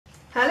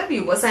Hello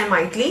viewers, I am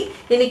Maitli.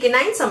 இன்னைக்கு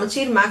 9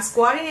 Samacheer Max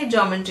Coordinate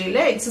Geometry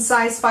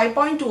exercise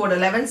 5.2 ஓட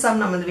 11 sum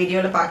நம்ம இந்த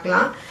வீடியோல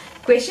பார்க்கலாம்.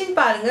 Question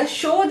பாருங்க,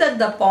 show that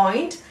the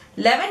point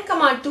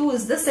 11,2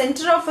 is the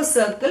center of a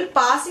circle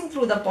passing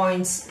through the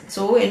points.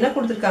 So என்ன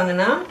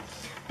கொடுத்திருக்காங்கன்னா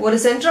ஒரு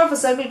center of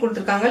a circle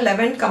கொடுத்திருக்காங்க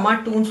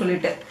 11,2 ன்னு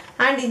சொல்லிட்டு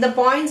and இந்த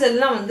points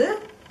எல்லாம் வந்து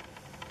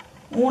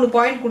மூணு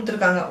பாயிண்ட்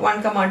கொடுத்திருக்காங்க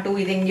 1,2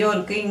 இது எங்கயோ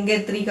இருக்கு இங்க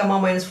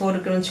 3,-4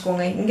 இருக்குன்னு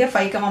வெச்சுக்கோங்க இங்க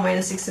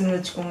 5,-6 ன்னு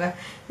வெச்சுக்கோங்க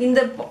இந்த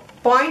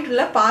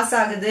பாயிண்ட்ல பாஸ்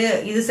ஆகுது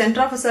இது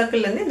சென்டர் ஆஃப்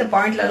சர்க்கிள்ல இருந்து இந்த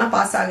பாயிண்ட்ல எல்லாம்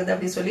பாஸ் ஆகுது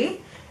அப்படி சொல்லி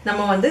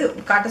நம்ம வந்து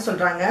காட்ட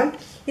சொல்றாங்க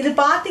இது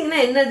பாத்தீங்கன்னா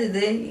என்னது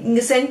இது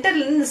இங்க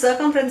சென்டர்ல இருந்து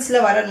சர்க்கம்ஃபரன்ஸ்ல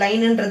வர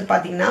லைன்ன்றது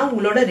பாத்தீங்கன்னா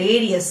உங்களோட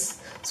ரேடியஸ்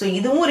சோ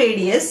இதுவும்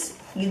ரேடியஸ்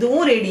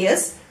இதுவும்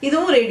ரேடியஸ்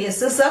இதுவும்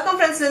ரேடியஸ்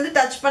சர்க்கம்ஃபரன்ஸ்ல இருந்து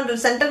டச் பண்ற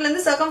சென்டர்ல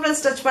இருந்து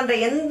சர்க்கம்ஃபரன்ஸ் டச் பண்ற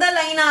எந்த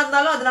லைனா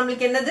இருந்தாலும் அது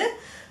நமக்கு என்னது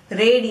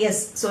radius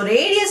so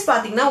radius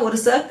பாத்தீங்கன்னா ஒரு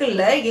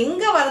சர்க்கிள்ல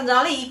எங்க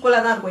வரைஞ்சாலும் ஈக்குவலா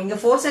தான் இருக்கும் இங்க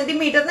 4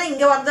 cm தான்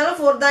இங்க வரைஞ்சாலும்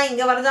 4 தான்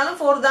இங்க வரைஞ்சாலும்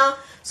 4 தான்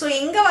சோ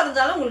எங்க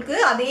வரைஞ்சாலும் உங்களுக்கு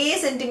அதே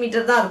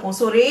சென்டிமீட்டர் தான் இருக்கும்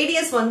சோ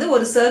radius வந்து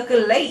ஒரு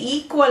சர்க்கிள்ல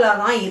ஈக்குவலா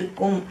தான்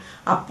இருக்கும்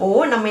அப்போ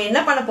நம்ம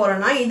என்ன பண்ண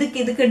போறோம்னா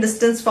இதுக்கு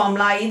டிஸ்டன்ஸ்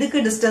ஃபார்முலா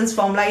இதுக்கு டிஸ்டன்ஸ்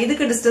ஃபார்முலா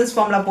இதுக்கு டிஸ்டன்ஸ்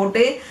ஃபார்முலா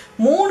போட்டு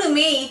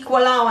மூணுமே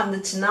ஈக்குவலா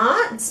வந்துச்சுனா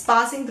it's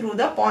passing through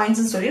the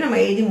points னு சொல்லி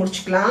நம்ம எழுதி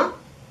முடிச்சுக்கலாம்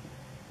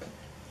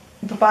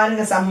இப்ப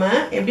பாருங்க சம்ம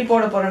எப்படி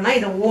போட போறேன்னா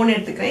இத O ன்னு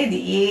எடுத்துக்கிறேன் இது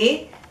A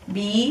B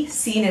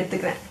C ன்னு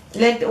எடுத்துக்கிறேன்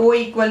let O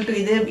equal to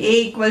இது A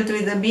equal to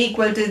இது B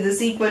equal to இது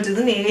C equal to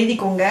இதுன்னு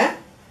எழுதிக்கோங்க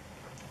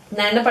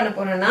நான் என்ன பண்ண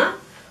போறேன்னா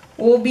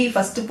OB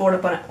ஃபர்ஸ்ட் போட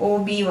போறேன்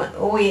OB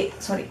OA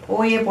சாரி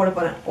OA போட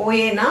போறேன்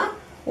OA னா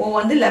O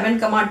வந்து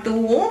 11,2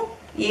 உம்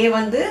A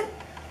வந்து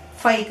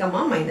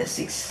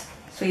 5,-6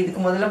 சோ இதுக்கு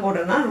முதல்ல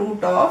போடுறேன்னா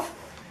root of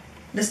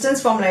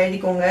distance formula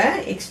எழுதிக்கோங்க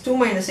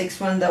x2 -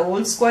 x1 the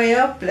whole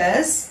square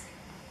plus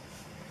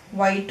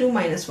y2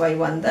 minus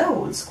y1 the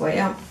whole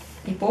square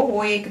இப்போ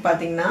OA க்கு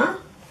பாத்தீங்கன்னா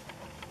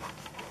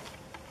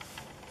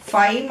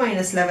 5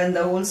 minus 11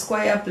 the whole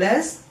square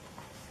plus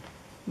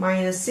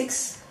minus 6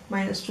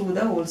 minus 2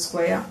 the whole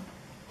square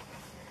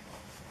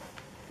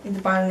இது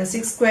பாருங்க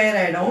 6 square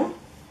ஆயிடும்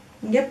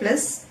இங்க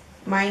plus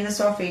minus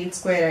of 8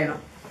 square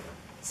ஆயிடும்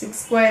 6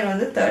 square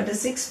வந்து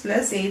 36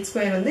 plus 8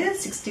 square வந்து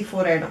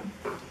 64 ஆயிடும்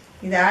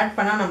இது ஆட்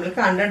பண்ணா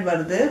நமக்கு 100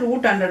 வருது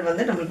root 100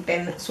 வந்து நமக்கு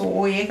 10 so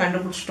OA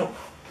கண்டுபிடிச்சிட்டோம்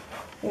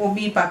OB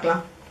பார்க்கலாம்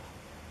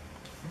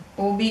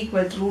OB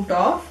equal to root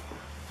of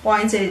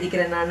points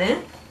எழுதிக்கிறேன் நானு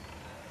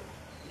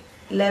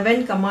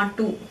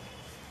 11,2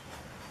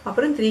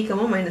 அப்புறம்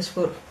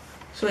 3,-4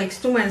 so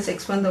x2 -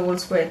 x1 the whole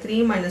square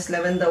 3 -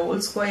 11 the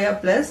whole square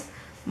plus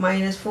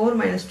 -4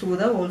 - 2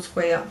 the whole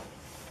square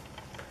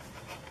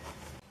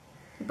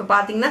இப்ப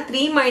பாத்தீங்கன்னா 3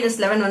 -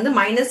 11 வந்து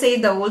 -8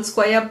 the whole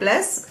square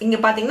plus இங்க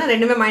பாத்தீங்கன்னா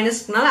ரெண்டுமே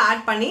மைனஸ்னால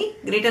ஆட் பண்ணி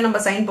கிரேட்டர்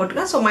நம்பர் சைன்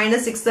போட்டுக்கலாம் சோ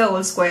 -6 the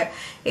whole square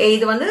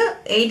இது வந்து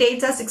 8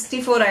 8s are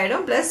 64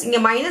 ஆயிடும் plus இங்க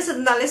மைனஸ்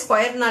இருந்தாலே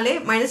ஸ்கொயர்னாலே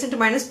minus into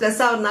minus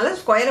plus ஆவறனால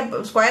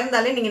square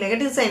இருந்தாலே நீங்க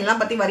நெகட்டிவ்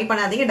சைன்லாம் பத்தி வரி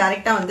பண்ணாதீங்க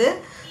டைரக்டா வந்து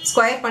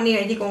ஸ்கொயர் பண்ணி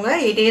எழுதிக்கோங்க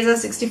 8 8s are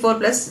 64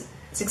 plus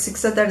 6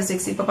 6 are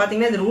 36 இப்ப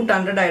பாத்தீங்கன்னா இது root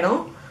 100 ஆயிடும்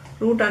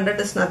root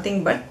 100 is nothing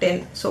but 10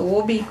 so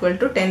OB equal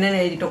to 10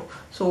 ன்னு எழுதிட்டோம்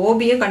so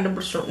OB யும்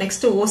கண்டுபிடிச்சிட்டோம்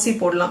next OC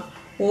போடலாம்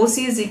OC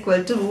is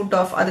equal to root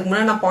of அதுக்கு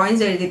முன்னாடி நான்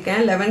பாயிண்ட்ஸ் எழுதிருக்கேன்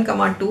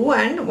 11,2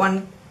 and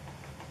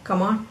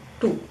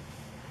 1,2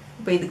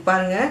 இப்போ இதுக்கு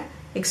பாருங்க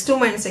x2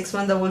 -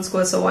 x1 the whole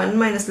square so 1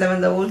 - 11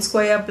 the whole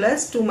square plus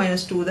 2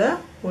 - 2 the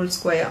whole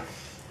square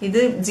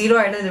இது 0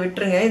 ஆயிடும் இது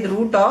விட்டுருங்க இது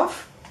root of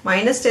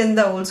 -10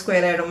 the whole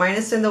square ஆயிடும்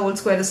 -10 the whole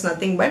square is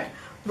nothing but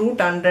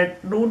root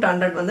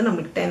 100 வந்து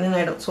நமக்கு 10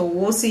 ஆயிடும் so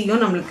OC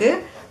யும் நமக்கு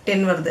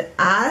 10 வருது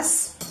as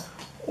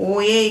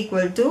OA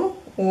equal to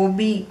OB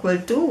equal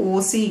to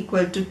OC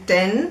equal to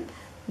 10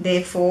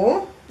 therefore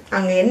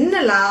அங்க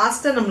என்ன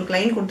லாஸ்டா நமக்கு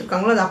லைன்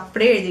கொடுத்திருக்காங்களோ அது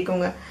அப்படியே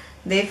எழுதிக்கோங்க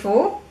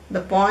therefore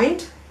the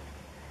point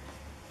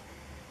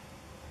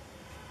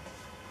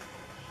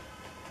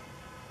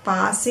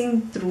passing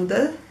through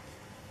the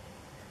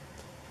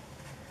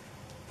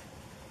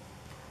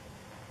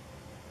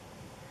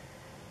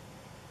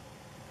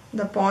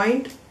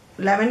point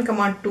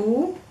 11,2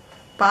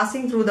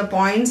 passing through the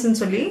points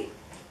ன்னு சொல்லி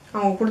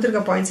அவங்க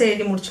கொடுத்திருக்க பாயிண்ட்ஸ்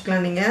எழுதி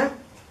முடிச்சுக்கலாம் நீங்க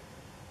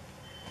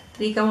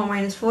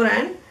 3,-4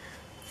 and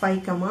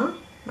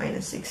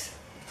 5,-6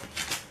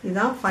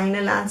 இதான்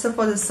final answer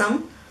for the sum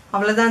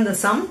அவ்வளவுதான் இந்த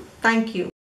sum thank you